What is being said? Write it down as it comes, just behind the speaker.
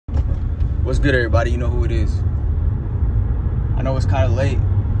What's good, everybody? You know who it is. I know it's kind of late.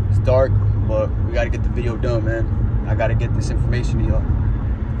 It's dark, but we got to get the video done, man. I got to get this information to y'all.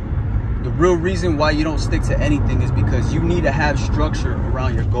 The real reason why you don't stick to anything is because you need to have structure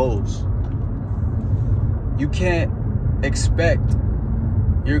around your goals. You can't expect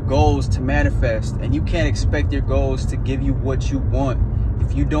your goals to manifest, and you can't expect your goals to give you what you want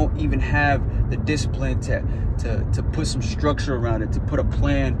if you don't even have the discipline to put some structure around it, to put a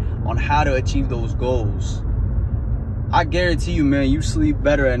plan on how to achieve those goals. I guarantee you, man, you sleep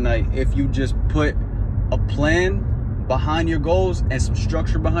better at night if you just put a plan behind your goals and some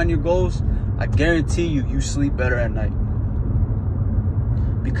structure behind your goals. I guarantee you, you sleep better at night,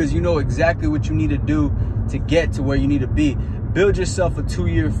 because you know exactly what you need to do to get to where you need to be. Build yourself a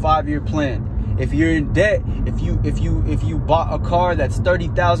 2-year, 5-year plan. If you're in debt, if you bought a car that's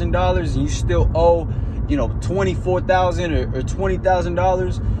 $30,000 and you still owe, you know, $24,000 or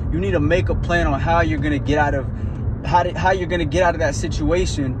 $20,000, you need to make a plan on how you're gonna get out of how you're gonna get out of that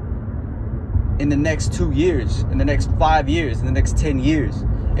situation in the next 2 years, in the next 5 years, in the next 10 years.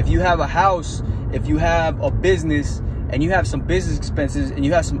 If you have a house, if you have a business, and you have some business expenses and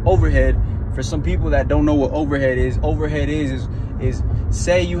you have some overhead. For some people that don't know what overhead is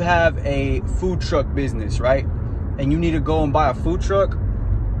say you have a food truck business, right? And you need to go and buy a food truck,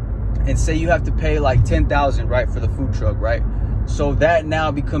 and say you have to pay like $10,000, right, for the food truck, right? So that now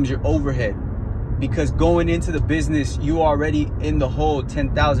becomes your overhead, because going into the business, you already in the hole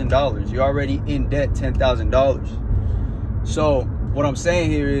 $10,000. You're already in debt $10,000. So what I'm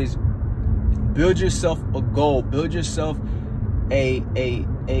saying here is, build yourself a goal, build yourself a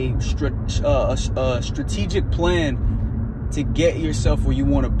strategic plan to get yourself where you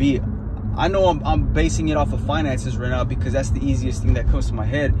want to be. I know I'm basing it off of finances right now because that's the easiest thing that comes to my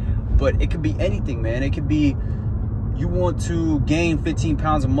head, but it could be anything, man. It could be you want to gain 15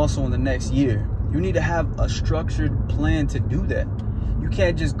 pounds of muscle in the next year. You need to have a structured plan to do that. You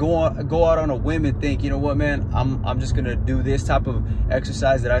can't just go out on a whim and think, you know what, man, I'm just gonna do this type of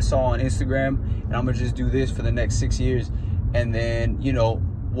exercise that I saw on Instagram, and I'm gonna just do this for the next 6 years, and then, you know,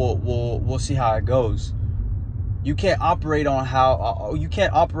 we'll see how it goes. You can't operate on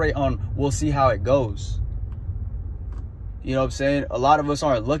we'll see how it goes. You know what I'm saying? A lot of us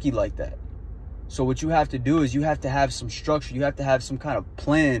aren't lucky like that. So what you have to do is you have to have some structure. You have to have some kind of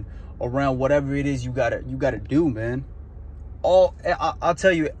plan around whatever it is you gotta do, man. I'll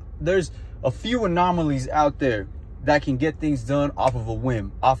tell you, there's a few anomalies out there that can get things done off of a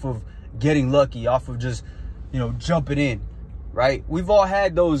whim, off of getting lucky, off of just, you know, jumping in, right? We've all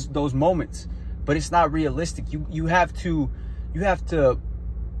had those moments, but it's not realistic. You have to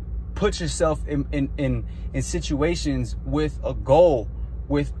put yourself in situations with a goal,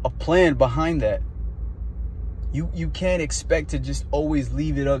 with a plan behind that. You can't expect to just always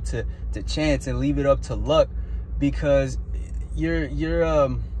leave it up to chance and leave it up to luck, because you're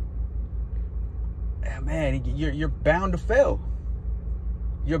bound to fail.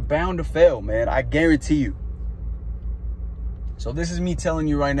 You're bound to fail, man. I guarantee you. So this is me telling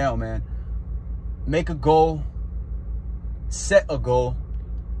you right now, man. Make a goal, set a goal,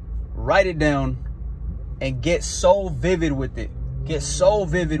 write it down, and get so vivid with it. Get so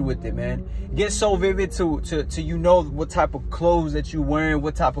vivid with it, man. Get so vivid to you know what type of clothes that you're wearing,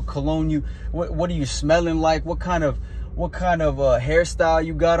 what type of cologne what are you smelling like, what kind of hairstyle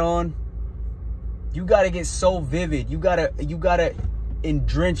you got on. You gotta get so vivid. You gotta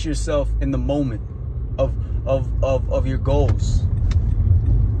drench yourself in the moment of your goals,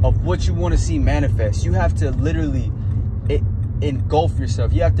 of what you want to see manifest. You have to literally engulf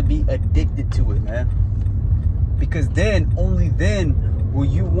yourself. You have to be addicted to it, man. Because then, only then, will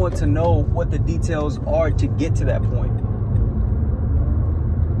you want to know what the details are to get to that point.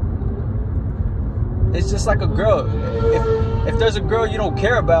 It's just like a girl. If there's a girl you don't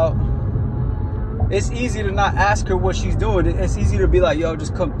care about, it's easy to not ask her what she's doing. It's easy to be like, yo,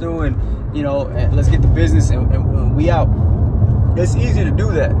 just come through and, you know, and let's get the business and we out. It's easy to do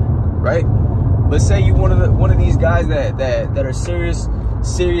that, right? But say you one of these guys that are serious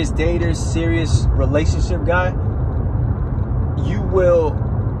daters, serious relationship guy, you will,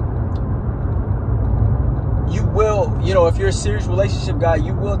 you know, if you're a serious relationship guy,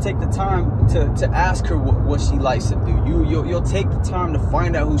 you will take the time to ask her what she likes to do. You'll take the time to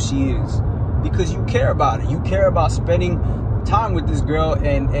find out who she is, because you care about it. You care about spending time with this girl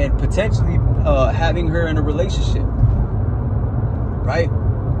and potentially having her in a relationship, right?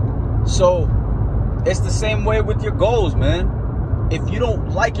 So it's the same way with your goals, man. If you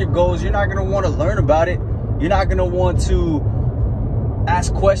don't like your goals, you're not going to want to learn about it. You're not going to want to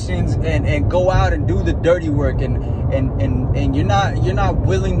ask questions and go out and do the dirty work, and you're not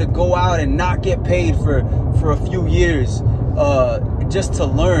willing to go out and not get paid for a few years just to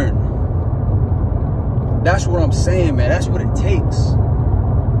learn. That's what I'm saying, man. That's what it takes.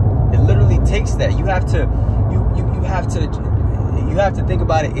 It literally takes that. You have to think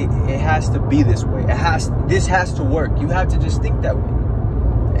about it. It has to be this way. This has to work. You have to just think that way.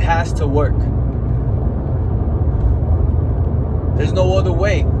 It has to work. There's no other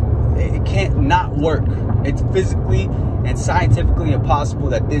way. It can't not work. It's physically and scientifically impossible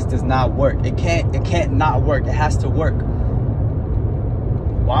that this does not work. It can't not work. It has to work.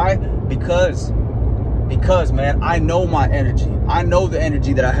 Why? Because man, I know my energy. I know the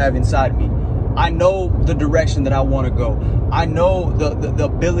energy that I have inside me. I know the direction that I want to go. I know the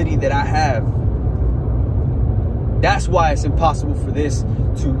ability that I have. That's why it's impossible for this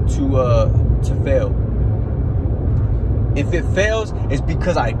to fail. If it fails, it's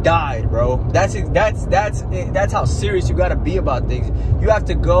because I died, bro. That's how serious you gotta be about things. You have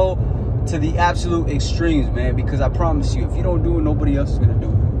to go to the absolute extremes, man, because I promise you, if you don't do it, nobody else is gonna do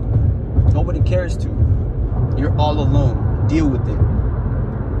it. Nobody cares to. You're all alone. Deal with it.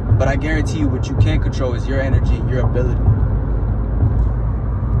 But I guarantee you, what you can control is your energy, your ability.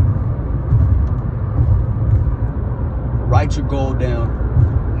 Write your goal down.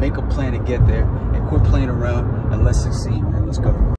 Make a plan to get there. And quit playing around and let's succeed, man. Let's go.